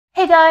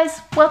Hey guys,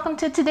 welcome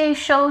to today's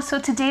show. So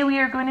today we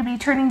are going to be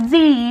turning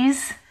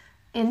these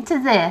into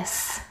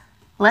this.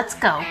 Let's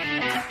go.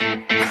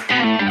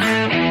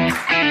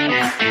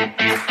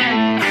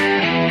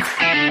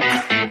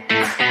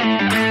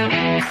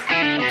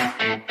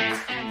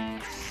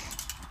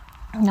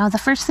 Now the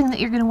first thing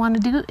that you're going to want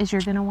to do is you're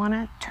going to want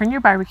to turn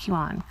your barbecue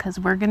on because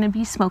we're going to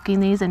be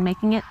smoking these and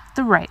making it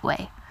the right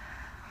way.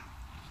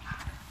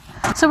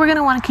 So we're going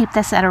to want to keep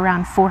this at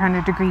around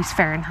 400 degrees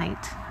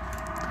Fahrenheit.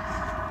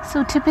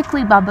 So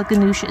typically Baba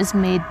Ganoush is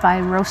made by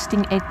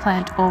roasting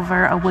eggplant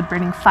over a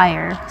wood-burning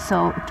fire.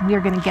 So we are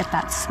going to get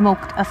that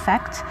smoked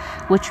effect,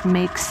 which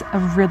makes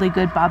a really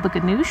good Baba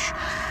Ganoush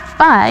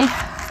by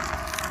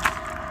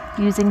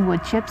using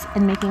wood chips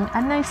and making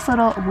a nice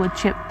little wood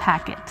chip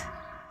packet.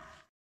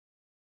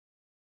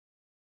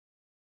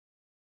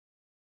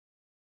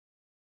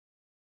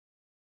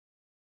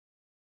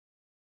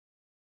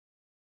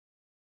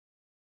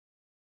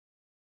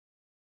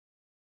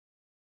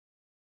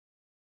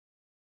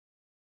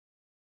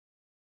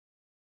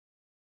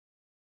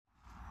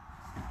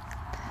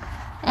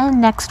 And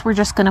next we're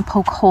just going to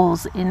poke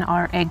holes in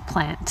our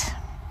eggplant.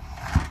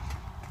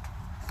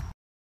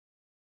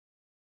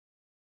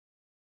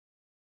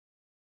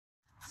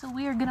 So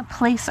we are going to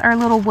place our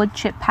little wood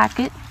chip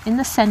packet in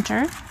the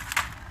center.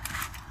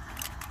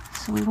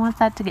 So we want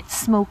that to get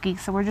smoky,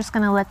 so we're just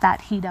going to let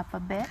that heat up a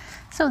bit.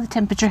 So the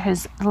temperature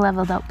has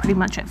leveled out pretty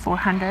much at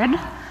 400.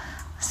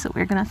 So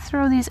we're going to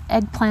throw these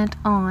eggplant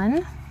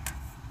on.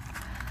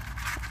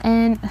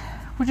 And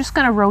we're just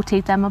going to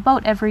rotate them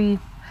about every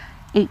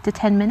 8 to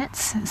 10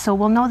 minutes. So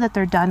we'll know that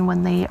they're done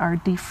when they are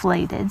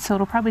deflated. So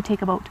it'll probably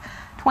take about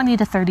 20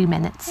 to 30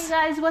 minutes. Hey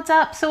guys, what's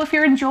up? So if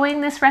you're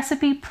enjoying this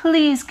recipe,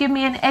 please give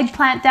me an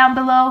eggplant down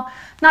below.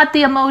 Not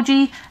the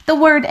emoji, the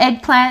word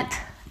eggplant.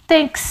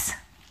 Thanks.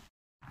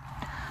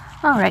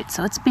 All right,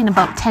 so it's been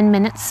about 10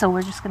 minutes, so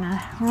we're just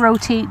gonna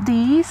rotate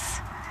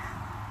these.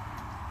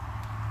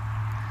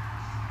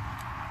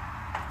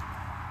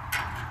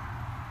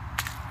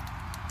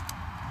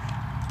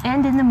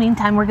 And in the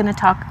meantime, we're going to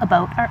talk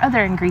about our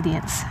other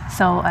ingredients.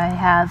 So I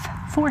have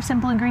 4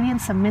 simple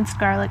ingredients: some minced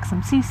garlic,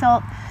 some sea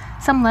salt,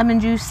 some lemon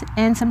juice,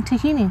 and some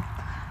tahini.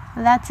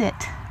 That's it.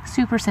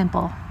 Super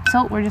simple.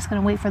 So we're just going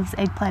to wait for this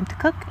eggplant to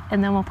cook,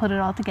 and then we'll put it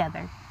all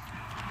together.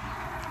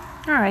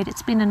 All right,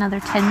 it's been another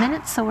 10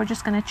 minutes, so we're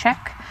just going to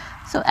check.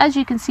 So as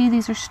you can see,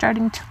 these are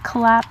starting to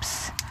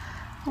collapse.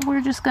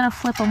 We're just going to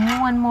flip them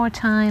one more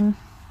time,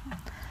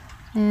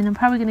 and I'm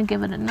probably going to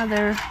give it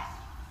another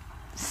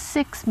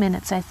 6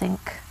 minutes, I think.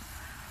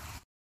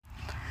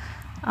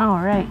 All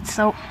right,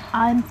 so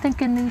I'm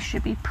thinking these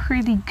should be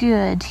pretty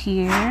good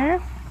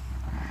here.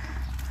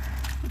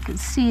 You can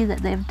see that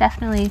they've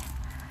definitely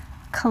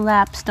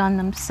collapsed on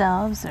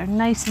themselves. They're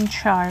nice and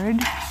charred.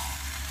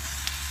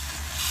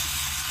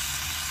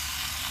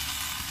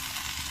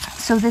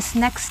 So this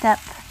next step,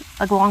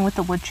 along with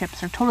the wood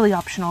chips, are totally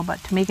optional,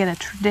 but to make it a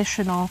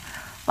traditional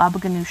Baba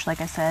Ganoush, like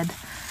I said,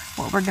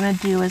 what we're gonna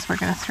do is we're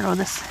gonna throw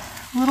this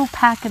little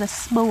packet of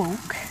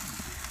smoke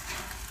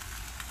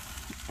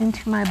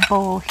into my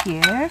bowl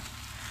here, and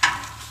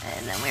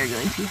then we're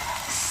going to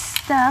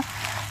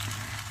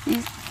stuff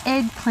these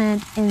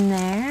eggplant in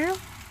there.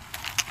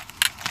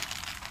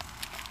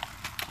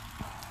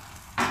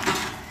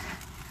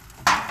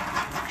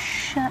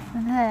 Shut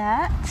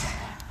that,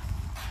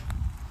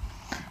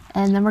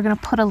 and then we're going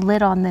to put a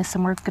lid on this,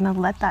 and we're going to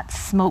let that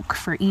smoke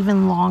for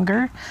even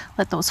longer.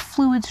 Let those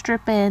fluids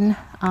drip in.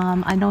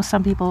 I know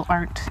some people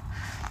aren't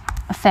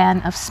a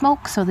fan of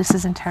smoke, so this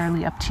is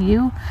entirely up to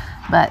you,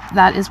 but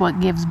that is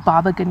what gives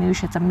Baba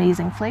Ganoush its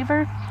amazing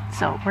flavor.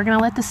 So we're going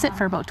to let this sit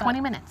for about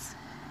 20 minutes.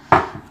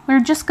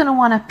 We're just going to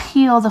want to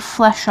peel the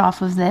flesh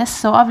off of this.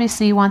 So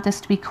obviously you want this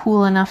to be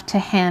cool enough to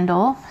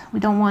handle. We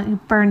don't want you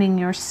burning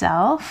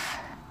yourself.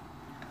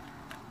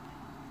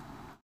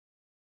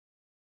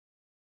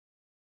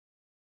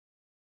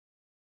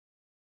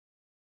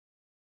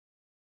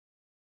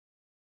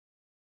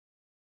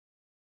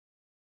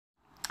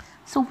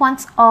 So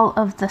once all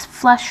of the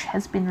flesh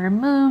has been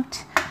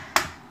removed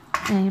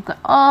and you've got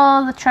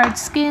all the charred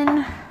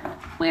skin,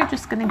 we're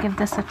just going to give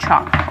this a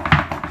chop.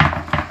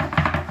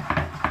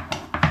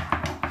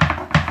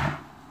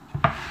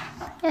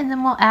 And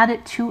then we'll add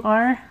it to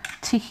our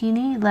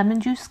tahini,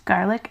 lemon juice,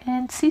 garlic,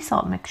 and sea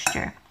salt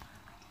mixture.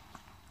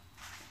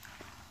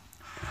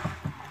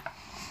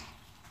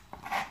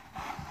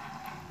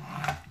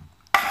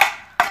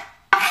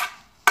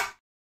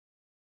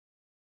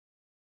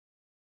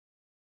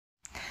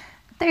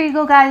 There you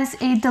go, guys,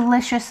 a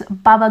delicious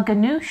Baba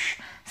Ganoush.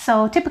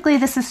 So typically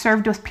this is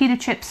served with pita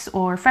chips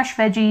or fresh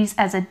veggies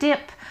as a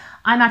dip.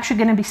 I'm actually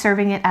going to be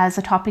serving it as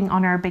a topping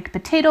on our baked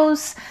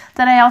potatoes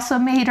that I also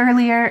made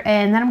earlier,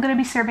 and then I'm going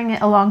to be serving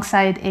it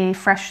alongside a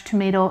fresh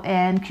tomato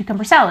and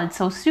cucumber salad.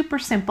 So super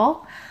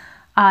simple.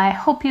 I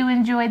hope you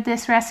enjoyed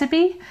this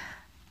recipe,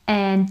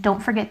 and don't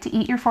forget to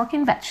eat your fork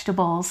and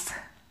vegetables.